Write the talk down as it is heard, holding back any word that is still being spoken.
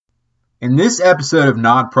In this episode of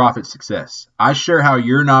Nonprofit Success, I share how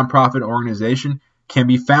your nonprofit organization can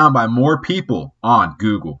be found by more people on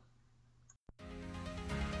Google.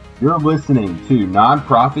 You're listening to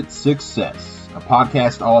Nonprofit Success, a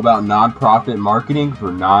podcast all about nonprofit marketing for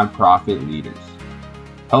nonprofit leaders,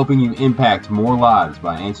 helping you impact more lives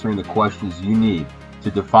by answering the questions you need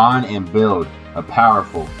to define and build a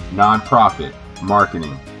powerful nonprofit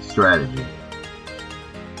marketing strategy.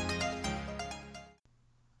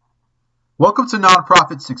 Welcome to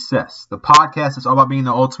Nonprofit Success, the podcast that's all about being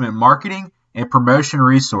the ultimate marketing and promotion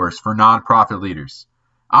resource for nonprofit leaders.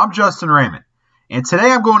 I'm Justin Raymond, and today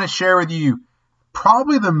I'm going to share with you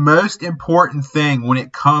probably the most important thing when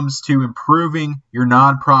it comes to improving your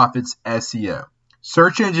nonprofit's SEO,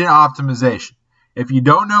 search engine optimization. If you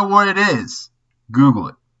don't know what it is, Google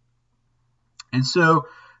it. And so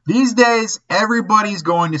these days, everybody's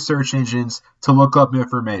going to search engines to look up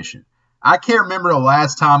information. I can't remember the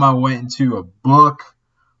last time I went into a book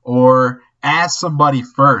or asked somebody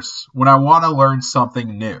first when I want to learn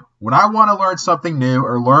something new. When I want to learn something new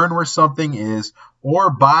or learn where something is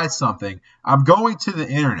or buy something, I'm going to the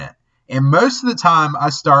internet. And most of the time,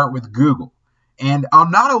 I start with Google. And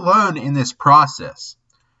I'm not alone in this process.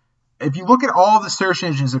 If you look at all the search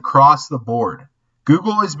engines across the board,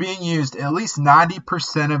 Google is being used at least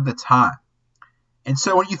 90% of the time. And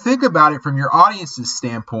so when you think about it from your audience's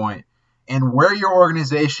standpoint, and where your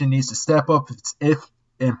organization needs to step up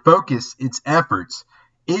and focus its efforts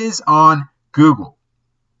is on Google.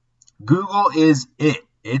 Google is it.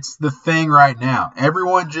 It's the thing right now.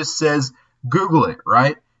 Everyone just says Google it,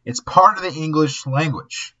 right? It's part of the English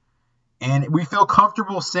language. And we feel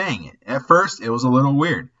comfortable saying it. At first, it was a little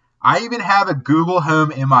weird. I even have a Google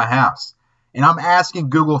Home in my house. And I'm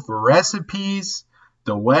asking Google for recipes,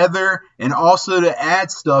 the weather, and also to add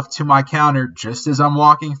stuff to my counter just as I'm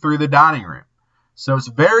walking through the dining room. So it's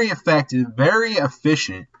very effective, very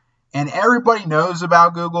efficient, and everybody knows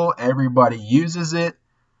about Google. Everybody uses it.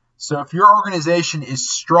 So if your organization is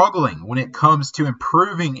struggling when it comes to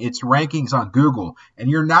improving its rankings on Google, and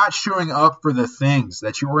you're not showing up for the things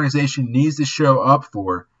that your organization needs to show up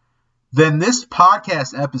for, then this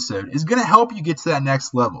podcast episode is going to help you get to that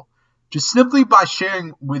next level, just simply by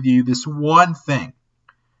sharing with you this one thing.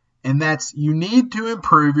 And that's you need to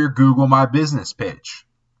improve your Google My Business page.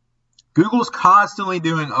 Google's constantly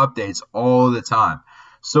doing updates all the time.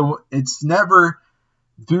 So it's never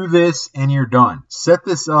do this and you're done. Set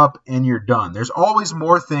this up and you're done. There's always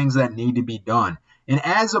more things that need to be done. And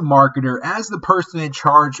as a marketer, as the person in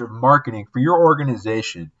charge of marketing for your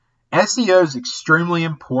organization, SEO is extremely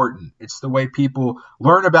important. It's the way people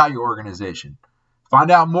learn about your organization,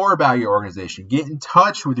 find out more about your organization, get in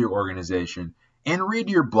touch with your organization, and read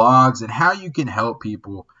your blogs and how you can help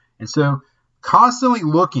people. And so constantly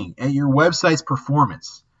looking at your website's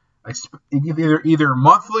performance, either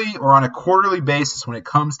monthly or on a quarterly basis when it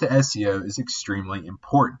comes to SEO, is extremely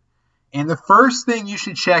important. And the first thing you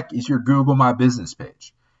should check is your Google My Business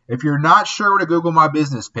page. If you're not sure what a Google My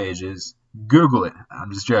Business page is, Google it.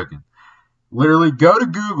 I'm just joking. Literally go to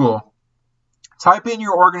Google, type in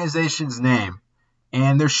your organization's name,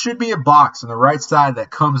 and there should be a box on the right side that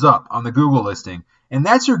comes up on the Google listing, and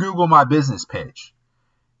that's your Google My Business page.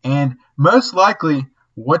 And most likely,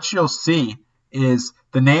 what you'll see is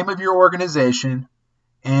the name of your organization,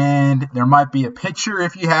 and there might be a picture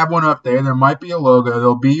if you have one up there. There might be a logo.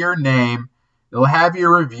 There'll be your name. It'll have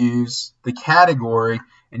your reviews, the category,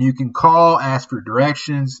 and you can call, ask for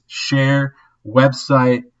directions, share,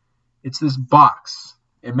 website. It's this box.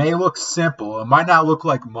 It may look simple, it might not look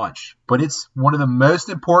like much, but it's one of the most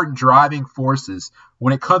important driving forces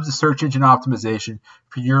when it comes to search engine optimization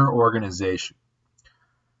for your organization.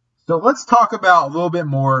 So let's talk about a little bit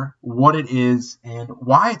more what it is and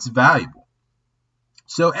why it's valuable.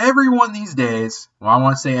 So everyone these days, well, I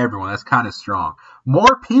want to say everyone, that's kind of strong.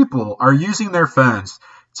 More people are using their phones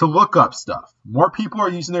to look up stuff. More people are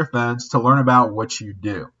using their phones to learn about what you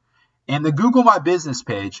do. And the Google My Business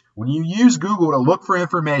page, when you use Google to look for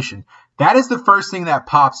information, that is the first thing that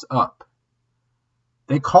pops up.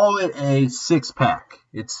 They call it a 6-pack.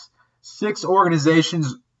 It's 6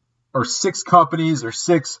 organizations or 6 companies or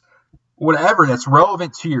 6 whatever that's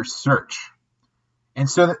relevant to your search. And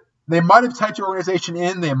so they might have typed your organization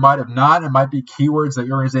in, they might have not. It might be keywords that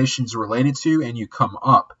your organization is related to and you come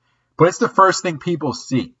up. But it's the first thing people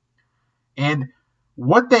see. And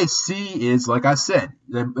what they see is, like I said,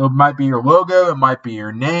 it might be your logo, it might be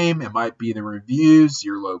your name, it might be the reviews,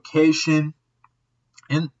 your location.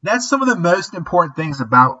 And that's some of the most important things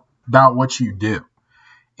about what you do.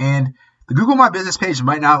 And the Google My Business page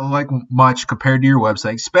might not look like much compared to your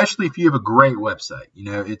website, especially if you have a great website. You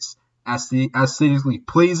know, it's aesthetically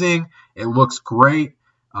pleasing, It looks great.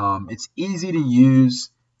 It's easy to use,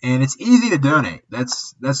 and it's easy to donate.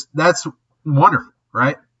 That's wonderful,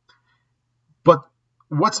 right? But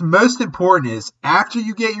what's most important is after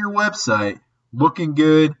you get your website looking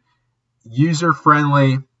good,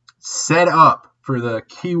 user-friendly, set up for the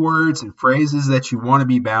keywords and phrases that you want to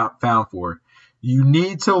be found for, you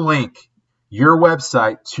need to link your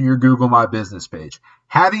website to your Google My Business page.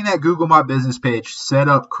 Having that Google My Business page set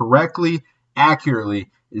up correctly,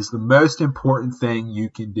 accurately, is the most important thing you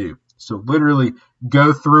can do. So literally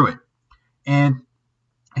go through it. And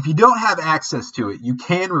if you don't have access to it, you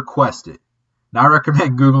can request it. Now, I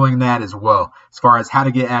recommend Googling that as well, as far as how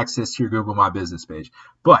to get access to your Google My Business page.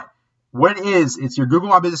 But what it is, it's your Google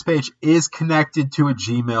My Business page is connected to a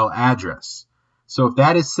Gmail address. So if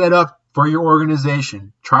that is set up for your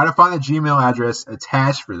organization, try to find a Gmail address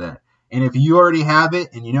attached for that. And if you already have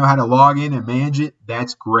it and you know how to log in and manage it,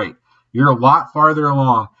 that's great. You're a lot farther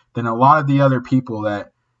along than a lot of the other people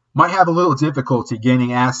that might have a little difficulty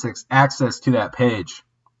gaining access to that page.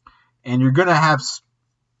 And you're going to have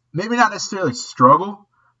maybe not necessarily struggle,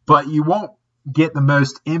 but you won't get the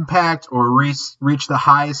most impact or reach the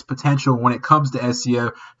highest potential when it comes to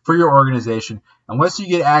SEO for your organization unless you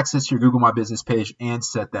get access to your Google My Business page and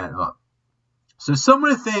set that up. So some of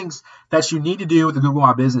the things that you need to do with the Google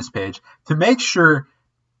My Business page to make sure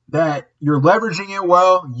that you're leveraging it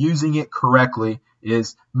well, using it correctly,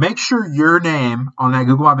 is make sure your name on that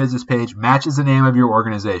Google My Business page matches the name of your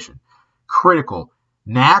organization. Critical.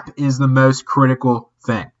 NAP is the most critical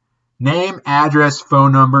thing. Name, address,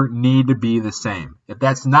 phone number need to be the same. If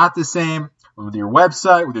that's not the same with your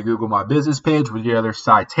website, with your Google My Business page, with your other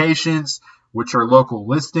citations, which are local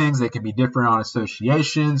listings, they can be different on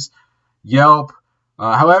associations, Yelp,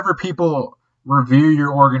 however people review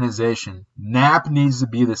your organization, NAP needs to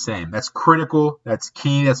be the same. That's critical. That's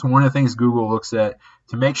key. That's one of the things Google looks at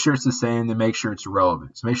to make sure it's the same, to make sure it's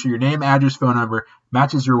relevant. So make sure your name, address, phone number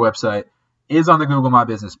matches your website, is on the Google My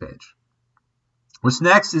Business page. What's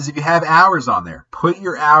next is if you have hours on there, put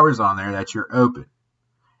your hours on there that you're open.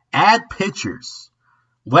 Add pictures.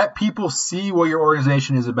 Let people see what your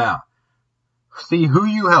organization is about. See who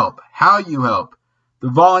you help, how you help, the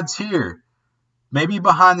volunteer, maybe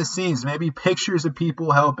behind the scenes, maybe pictures of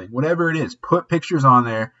people helping, whatever it is. Put pictures on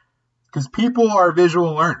there because people are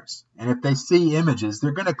visual learners. And if they see images,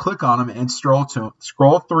 they're going to click on them and scroll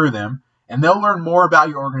through them, and they'll learn more about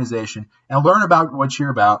your organization and learn about what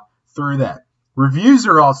you're about through that. Reviews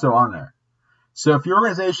are also on there. So if your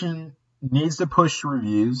organization needs to push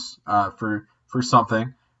reviews for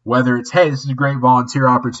something, whether it's, hey, this is a great volunteer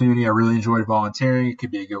opportunity, I really enjoyed volunteering, it could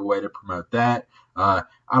be a good way to promote that. I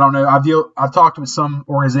don't know. I've talked with some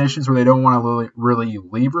organizations where they don't want to really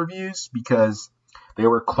leave reviews because they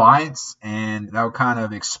were clients and that would kind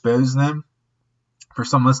of expose them for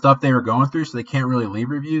some of the stuff they were going through, so they can't really leave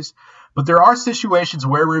reviews. But there are situations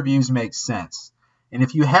where reviews make sense. And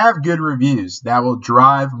if you have good reviews, that will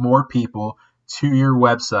drive more people to your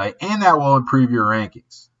website, and that will improve your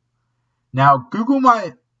rankings. Now,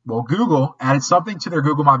 Google added something to their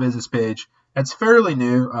Google My Business page that's fairly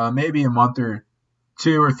new, maybe a month or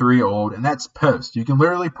 2 or 3 old, and that's post. You can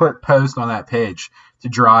literally put post on that page to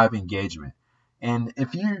drive engagement. And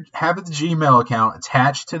if you have a Gmail account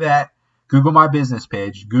attached to that Google My Business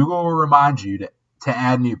page, Google will remind you to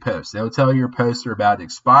add new posts. They'll tell you your posts are about to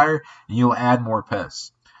expire, and you'll add more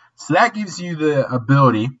posts. So that gives you the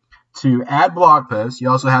ability to add blog posts. You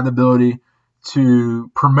also have the ability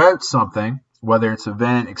to promote something, whether it's an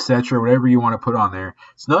event, etc., whatever you want to put on there.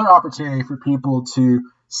 It's another opportunity for people to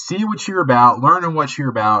see what you're about, learn what you're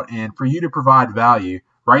about, and for you to provide value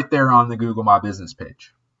right there on the Google My Business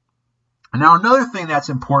page. And now another thing that's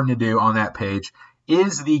important to do on that page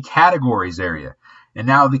is the categories area. And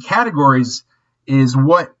now the categories is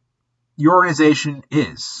what your organization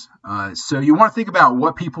is. So you want to think about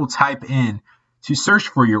what people type in to search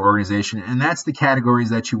for your organization, and that's the categories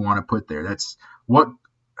that you want to put there. That's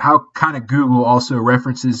how kind of Google also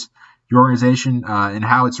references your organization and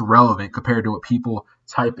how it's relevant compared to what people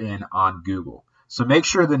type in on Google. So make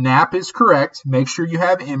sure the NAP is correct. Make sure you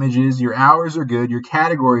have images, your hours are good, your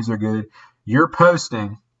categories are good, you're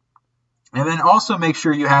posting, and then also make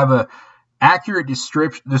sure you have a accurate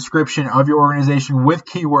description of your organization with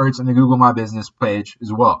keywords in the Google My Business page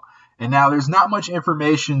as well. And now there's not much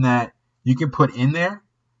information that you can put in there.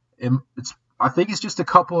 I think it's just a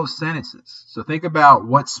couple of sentences. So think about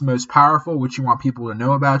what's most powerful, what you want people to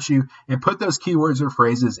know about you, and put those keywords or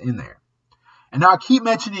phrases in there. And now I keep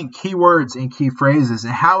mentioning keywords and key phrases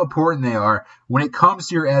and how important they are when it comes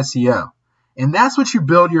to your SEO. And that's what you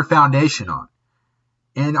build your foundation on.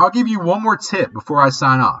 And I'll give you one more tip before I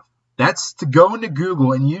sign off. That's to go into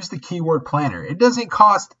Google and use the keyword planner. It doesn't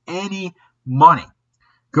cost any money.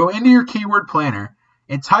 Go into your keyword planner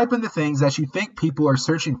and type in the things that you think people are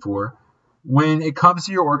searching for when it comes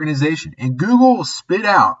to your organization. And Google will spit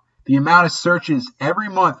out the amount of searches every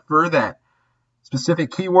month for that specific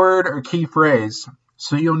keyword or key phrase,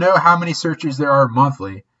 so you'll know how many searches there are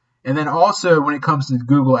monthly. And then also when it comes to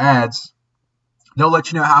Google Ads, they'll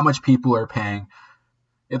let you know how much people are paying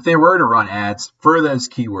if they were to run ads for those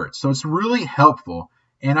keywords. So it's really helpful.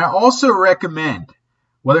 And I also recommend,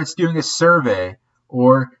 whether it's doing a survey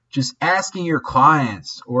or just asking your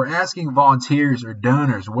clients or asking volunteers or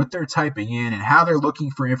donors what they're typing in and how they're looking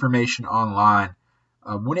for information online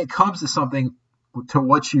when it comes to something to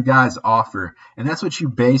what you guys offer. And that's what you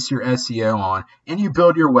base your SEO on, and you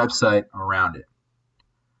build your website around it.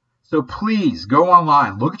 So please go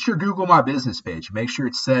online, look at your Google My Business page, make sure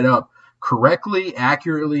it's set up correctly,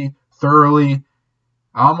 accurately, thoroughly.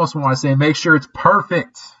 I almost want to say make sure it's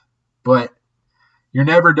perfect, but you're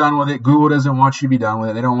never done with it. Google doesn't want you to be done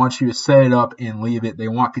with it. They don't want you to set it up and leave it. They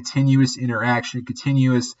want continuous interaction,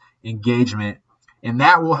 continuous engagement, and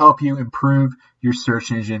that will help you improve your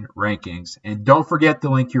search engine rankings. And don't forget to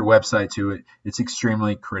link your website to it. It's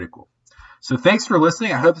extremely critical. So thanks for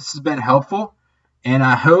listening. I hope this has been helpful, and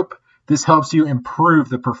I hope this helps you improve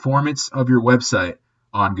the performance of your website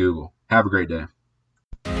on Google. Have a great day.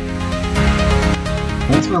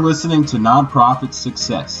 Thanks for listening to Nonprofit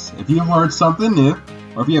Success. If you've learned something new,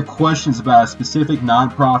 or if you have questions about a specific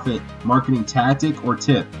nonprofit marketing tactic or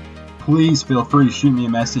tip, please feel free to shoot me a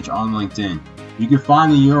message on LinkedIn. You can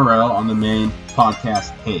find the URL on the main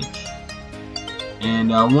podcast page. And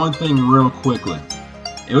one thing real quickly,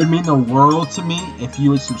 it would mean the world to me if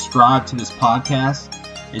you would subscribe to this podcast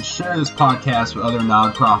and share this podcast with other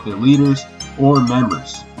nonprofit leaders or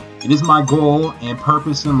members. It is my goal and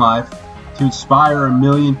purpose in life to inspire 1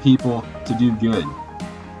 million people to do good.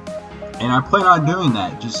 And I plan on doing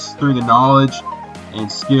that just through the knowledge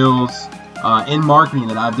and skills in marketing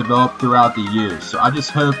that I've developed throughout the years. So I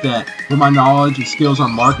just hope that with my knowledge and skills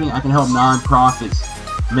on marketing, I can help nonprofits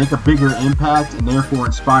make a bigger impact and therefore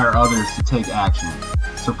inspire others to take action.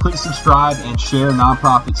 So please subscribe and share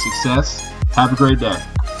Nonprofit Success. Have a great day.